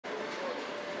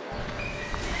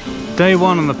Day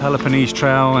one on the Peloponnese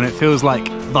Trail, and it feels like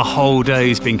the whole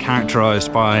day's been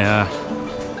characterised by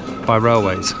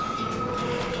railways.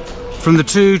 From the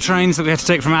 2 trains that we had to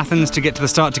take from Athens to get to the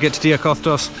start to get to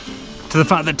Diakostos, to the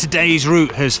fact that today's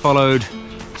route has followed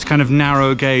this kind of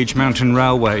narrow gauge mountain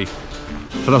railway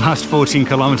for the last 14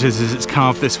 kilometres as it's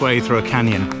carved this way through a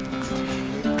canyon.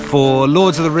 For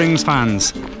Lords of the Rings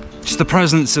fans, just the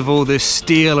presence of all this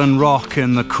steel and rock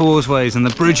and the causeways and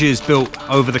the bridges built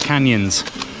over the canyons.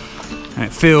 And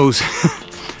it feels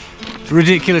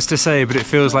ridiculous to say, but it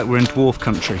feels like we're in dwarf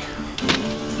country.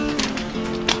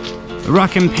 The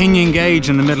rack and pinion gauge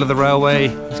in the middle of the railway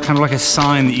is kind of like a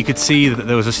sign that you could see that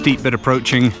there was a steep bit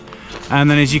approaching,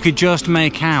 and then as you could just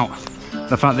make out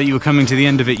the fact that you were coming to the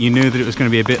end of it, you knew that it was going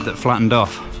to be a bit that flattened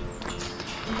off.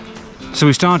 So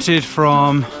we started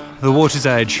from the water's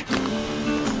edge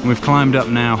and we've climbed up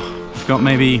now. We've got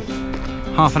maybe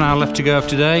half an hour left to go of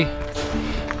today,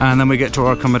 and then we get to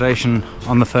our accommodation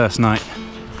on the first night.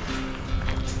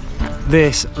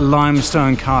 This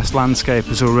limestone karst landscape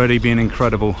has already been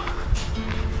incredible,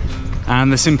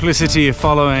 and the simplicity of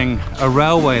following a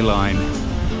railway line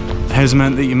has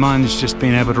meant that your mind's just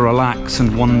been able to relax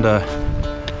and wander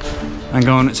and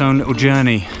go on its own little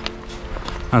journey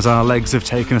as our legs have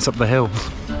taken us up the hills.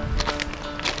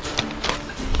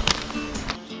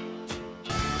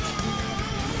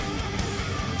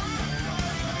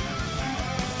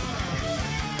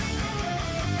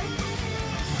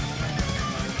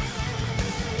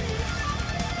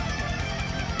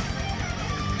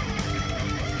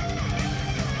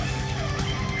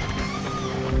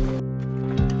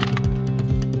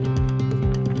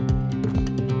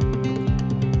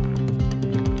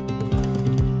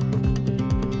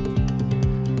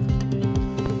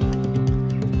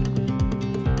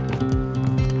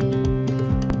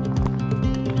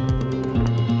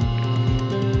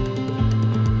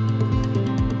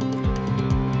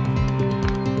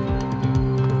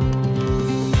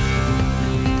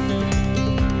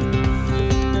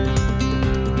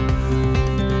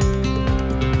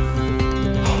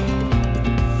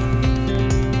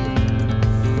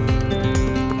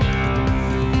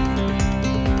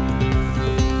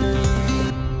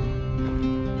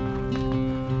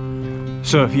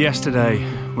 So if yesterday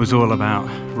was all about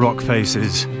rock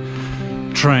faces,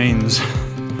 trains,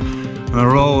 and the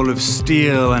role of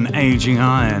steel and aging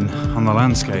iron on the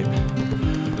landscape,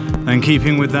 then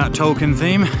keeping with that Tolkien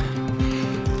theme,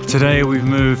 today we've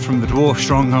moved from the dwarf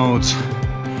strongholds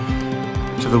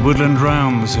to the woodland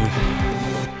realms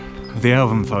of the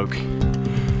elven folk.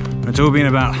 It's all been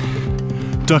about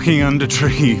ducking under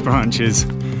tree branches,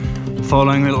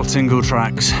 following little single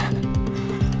tracks,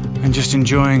 and just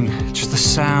enjoying just the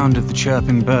sound of the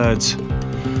chirping birds,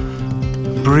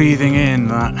 breathing in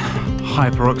that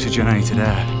hyper-oxygenated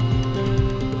air.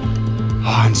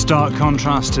 Oh, in stark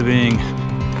contrast to being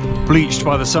bleached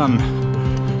by the sun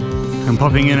and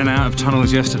popping in and out of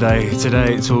tunnels yesterday,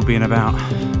 today it's all been about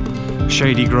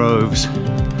shady groves,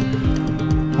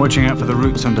 watching out for the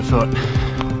roots underfoot,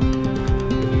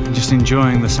 and just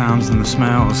enjoying the sounds and the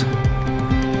smells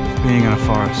of being in a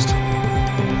forest.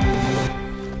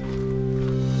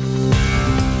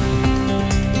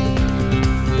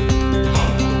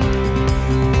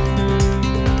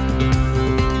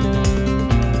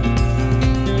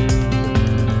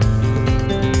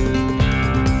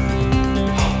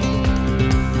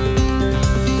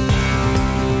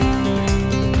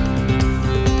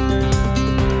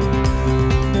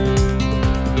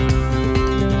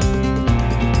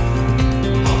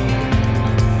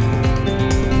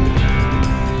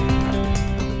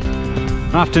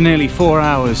 After nearly 4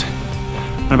 hours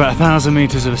and about 1,000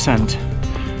 meters of ascent,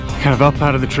 kind of up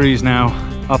out of the trees now,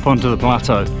 up onto the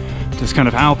plateau, this kind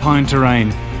of alpine terrain,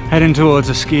 heading towards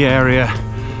a ski area.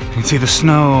 You can see the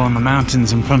snow on the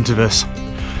mountains in front of us.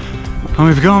 And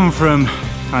we've gone from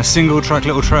single track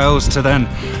little trails to then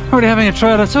not really having a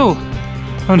trail at all.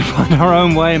 Trying to find our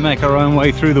own way, make our own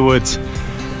way through the woods,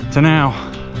 to now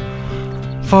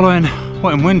following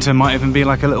what in winter might even be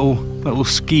like a little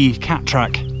ski cat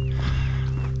track.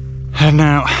 Head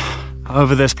now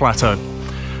over this plateau,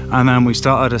 and then we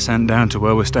start our descent down to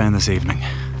where we're staying this evening.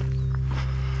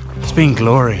 It's been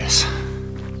glorious.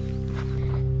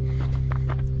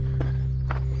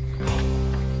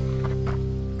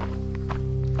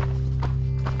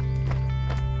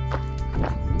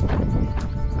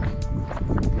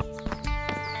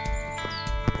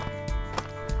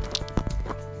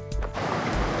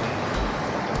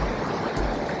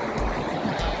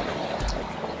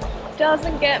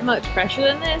 Doesn't get much fresher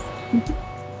than this.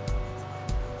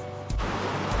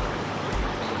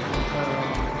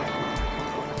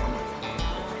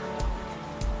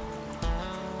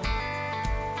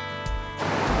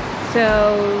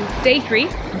 So day 3,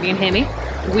 if you can hear me,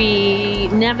 we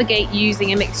navigate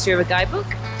using a mixture of a guidebook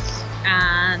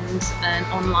and an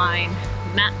online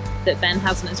map that Ben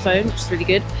has on his phone, which is really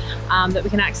good, that we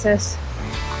can access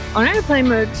on airplane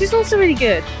mode, which is also really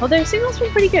good, although signal's been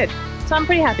pretty good, so I'm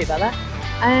pretty happy about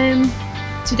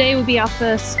that. Today will be our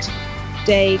first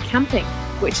day camping,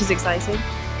 which is exciting.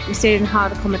 We stayed in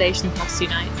hard accommodation the past 2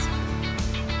 nights.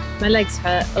 My legs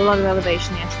hurt, a lot of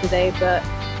elevation yesterday, but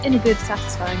in a good,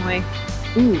 satisfying way.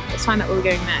 Ooh, let's find out where we're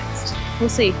going next. We'll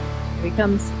see. Here he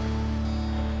comes.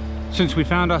 Since we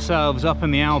found ourselves up in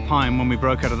the Alpine when we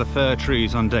broke out of the fir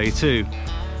trees on day 2,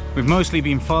 we've mostly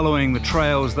been following the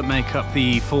trails that make up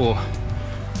the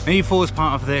E4. The E4 is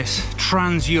part of this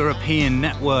trans-European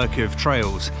network of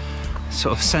trails,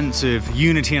 sort of sense of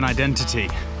unity and identity,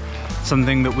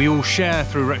 something that we all share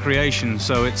through recreation,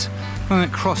 so it's something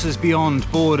that crosses beyond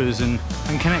borders and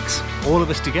connects all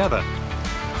of us together.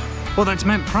 What that's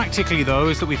meant practically though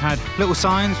is that we've had little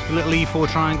signs with little E4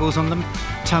 triangles on them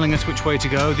telling us which way to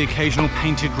go, the occasional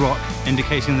painted rock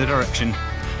indicating the direction.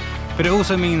 But it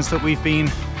also means that we've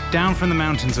been down from the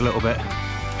mountains a little bit,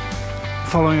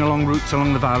 following along routes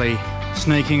along the valley,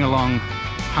 snaking along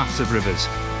paths of rivers.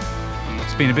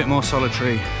 It's been a bit more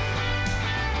solitary,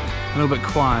 a little bit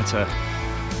quieter,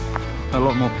 a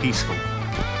lot more peaceful.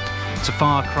 It's a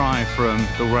far cry from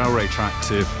the railway tracks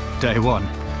of day 1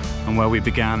 and where we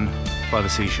began by the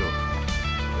seashore.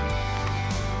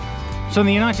 So in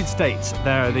the United States,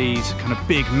 there are these kind of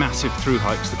big, massive through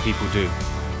hikes that people do.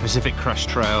 Pacific Crest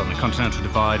Trail and the Continental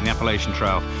Divide and the Appalachian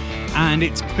Trail. And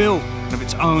it's built of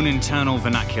its own internal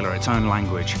vernacular, its own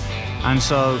language. And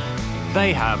so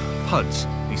they have PUDs,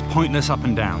 these pointless up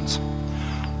and downs.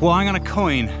 Well, I'm going to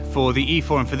coin for the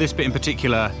E4 and for this bit in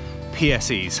particular,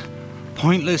 PSEs,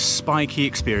 pointless spiky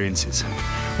experiences,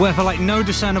 where for like no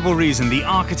discernible reason the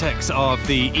architects of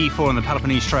the E4 and the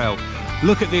Peloponnese Trail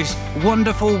look at this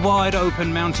wonderful wide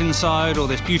open mountainside or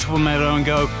this beautiful meadow and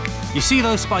go, you see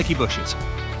those spiky bushes?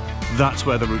 That's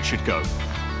where the route should go.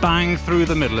 Bang through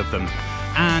the middle of them.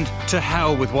 And to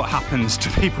hell with what happens to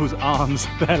people's arms,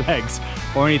 their legs,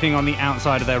 or anything on the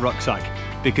outside of their rucksack,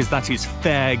 because that is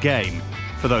fair game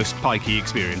for those spiky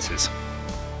experiences.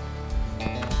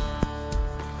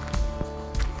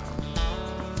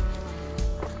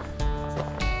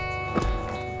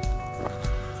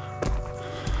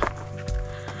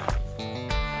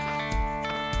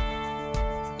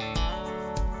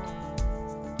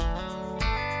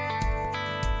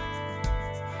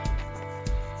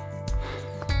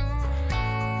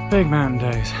 Big mountain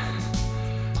days.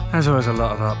 There's always a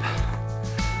lot of up.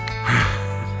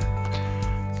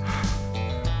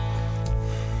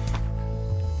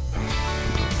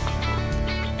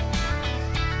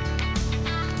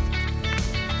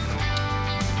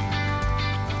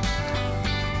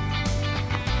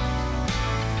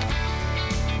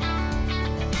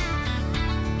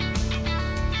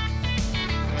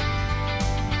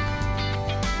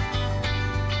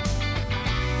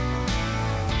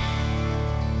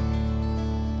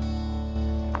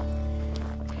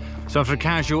 So after a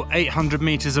casual 800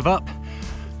 meters of up,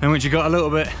 then once you got a little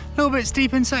bit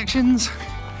steep in sections,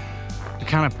 we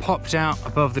kind of popped out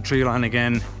above the tree line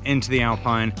again into the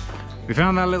Alpine. We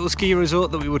found that little ski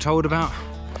resort that we were told about.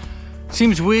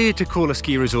 Seems weird to call a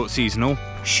ski resort seasonal.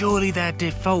 Surely their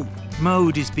default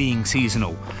mode is being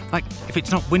seasonal. Like, if it's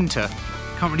not winter,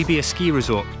 it can't really be a ski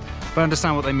resort. But I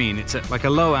understand what they mean. It's at like a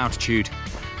low altitude,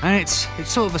 and it's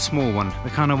sort of a small one, the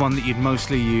kind of one that you'd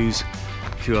mostly use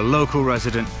if you're a local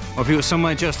resident, or if you were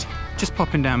somewhere just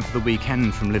popping down for the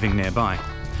weekend from living nearby.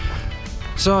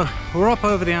 So we're up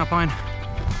over the Alpine,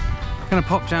 gonna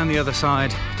pop down the other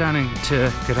side, down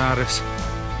into Gadaris,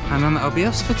 and then that'll be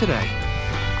us for today.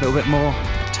 A little bit more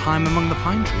time among the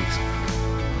pine trees.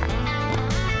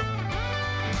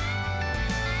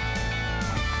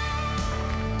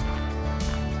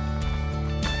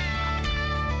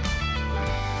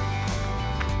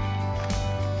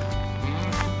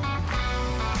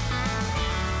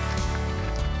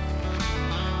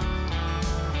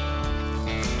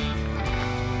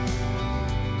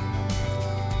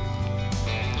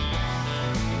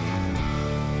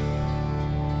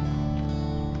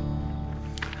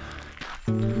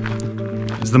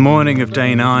 It's the morning of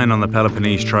day 9 on the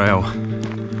Peloponnese Trail.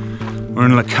 We're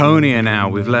in Laconia now.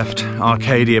 We've left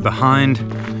Arcadia behind,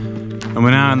 and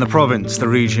we're now in the province, the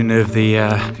region of the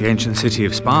ancient city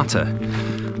of Sparta,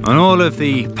 and all of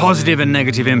the positive and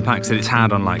negative impacts that it's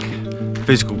had on like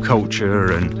physical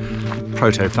culture and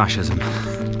proto-fascism.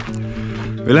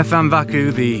 We left Van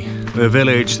Vaku, the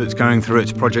village that's going through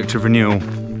its project of renewal.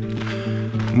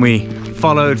 We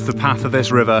followed the path of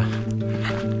this river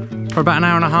for about an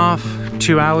hour and a half,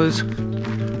 2 hours.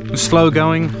 It's slow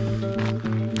going,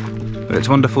 but it's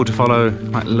wonderful to follow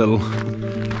like little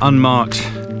unmarked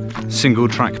single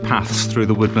track paths through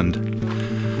the woodland.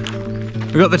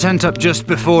 We got the tent up just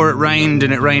before it rained,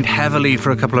 and it rained heavily for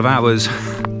a couple of hours,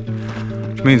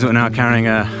 which means that we're now carrying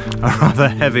a rather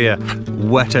heavier,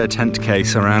 wetter tent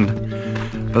case around,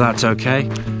 but that's okay.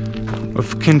 We're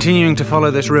continuing to follow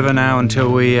this river now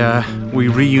until we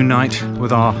reunite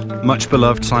with our much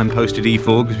beloved signposted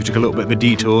E4, we took a little bit of a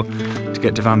detour to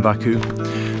get to Van Baku.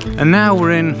 And now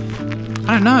we're in,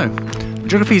 I don't know,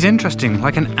 geography is interesting,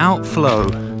 like an outflow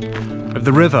of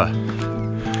the river.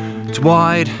 It's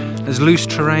wide, there's loose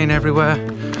terrain everywhere,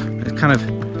 there's kind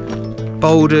of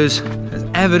boulders, there's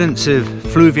evidence of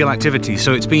fluvial activity,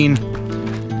 so it's been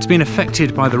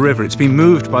affected by the river, it's been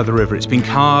moved by the river, it's been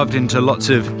carved into lots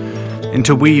of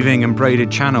interweaving and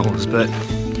braided channels, but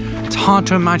it's hard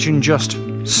to imagine just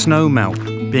snow melt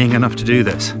being enough to do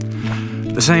this.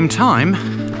 At the same time,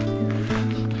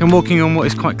 I'm walking on what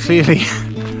is quite clearly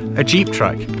a jeep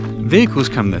track. Vehicles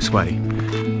come this way.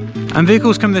 And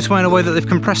vehicles come this way in a way that they've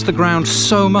compressed the ground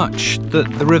so much that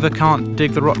the river can't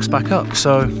dig the rocks back up.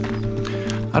 So,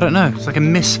 I don't know, it's like a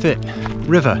misfit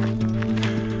river.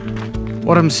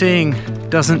 What I'm seeing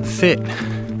doesn't fit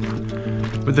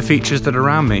with the features that are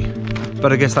around me.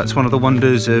 But I guess that's one of the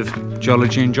wonders of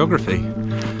geology and geography.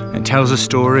 It tells a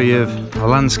story of a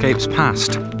landscape's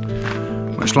past,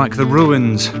 much like the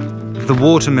ruins of the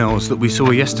watermills that we saw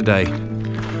yesterday,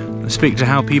 that speak to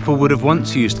how people would have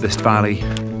once used this valley,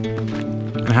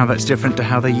 and how that's different to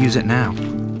how they use it now.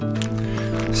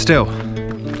 Still,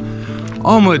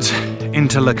 onwards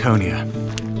into Laconia.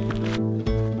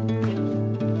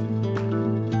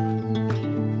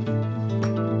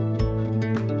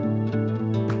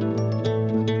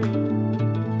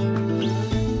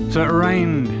 So it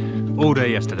rained all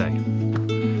day yesterday.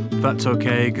 That's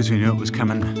okay, because we knew it was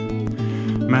coming.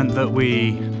 It meant that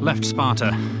we left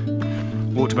Sparta,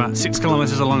 walked about 6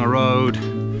 kilometers along a road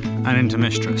and into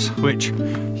Mistras, which,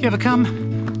 if you ever come,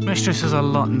 Mistras is a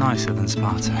lot nicer than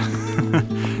Sparta.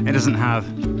 It doesn't have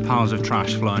piles of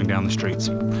trash flowing down the streets.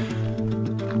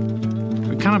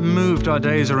 We kind of moved our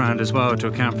days around as well to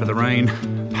account for the rain.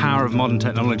 Power of modern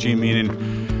technology,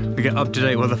 meaning we get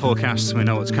up-to-date weather forecasts and we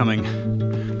know what's coming.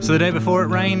 So the day before it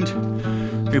rained,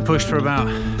 we pushed for about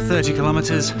 30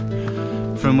 kilometers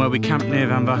from where we camped near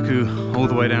Van Baku all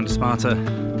the way down to Sparta.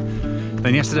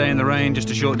 Then yesterday in the rain, just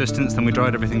a short distance, then we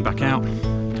dried everything back out.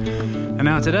 And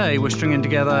now today we're stringing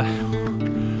together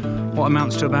what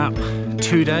amounts to about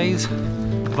 2 days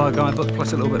of our guidebook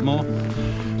plus a little bit more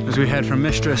as we head from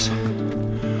Mistras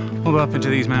all the way up into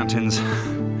these mountains,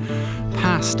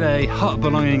 past a hut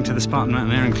belonging to the Spartan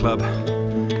Mountaineering Club,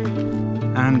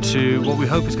 and to what we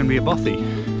hope is going to be a bothy.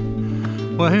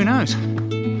 Well, who knows?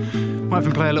 Might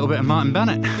even play a little bit of Martin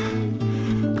Bennett,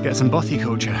 get some bothy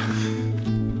culture.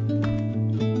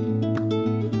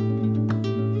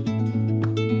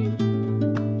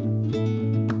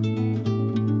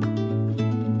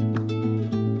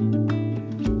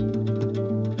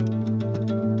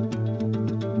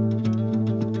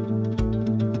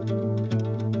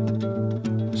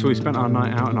 So we spent our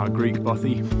night out in our Greek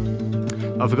bothy.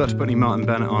 I forgot to put any Martin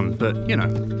Bennett on, but you know,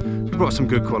 we brought some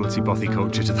good quality bothy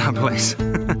culture to that place.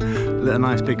 Lit a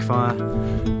nice big fire,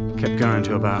 kept going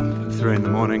till about 3 in the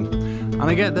morning. And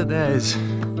I get that there's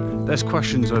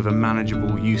questions over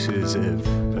manageable uses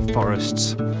of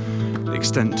forests, the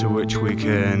extent to which we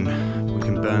can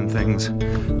burn things,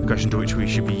 the question to which we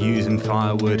should be using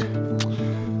firewood.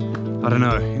 I don't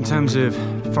know, in terms of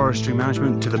forestry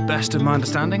management, to the best of my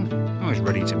understanding, I'm always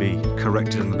ready to be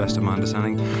corrected on the best of my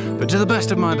understanding, but to the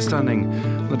best of my understanding,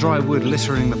 the dry wood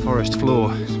littering the forest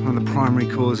floor is one of the primary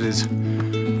causes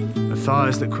of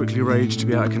fires that quickly rage to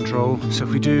be out of control. So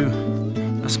if we do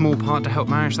a small part to help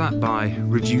manage that by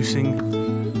reducing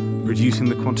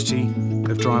the quantity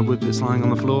of dry wood that's lying on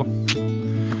the floor,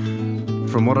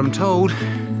 from what I'm told,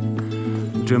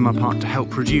 I'm doing my part to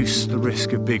help reduce the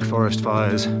risk of big forest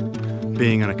fires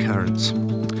being an occurrence.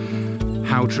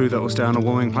 How true that will stay on a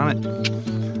warming planet?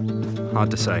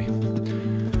 Hard to say.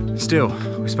 Still,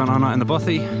 we spent our night in the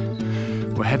bothy.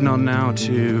 We're heading on now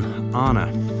to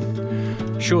Arna.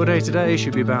 Short day today,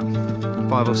 should be about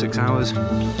 5 or 6 hours.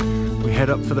 We head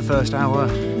up for the first hour,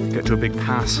 get to a big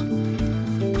pass,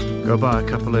 go by a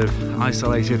couple of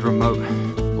isolated, remote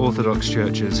Orthodox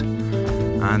churches,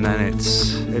 and then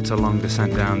it's a long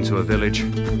descent down to a village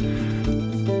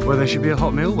where there should be a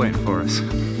hot meal waiting for us.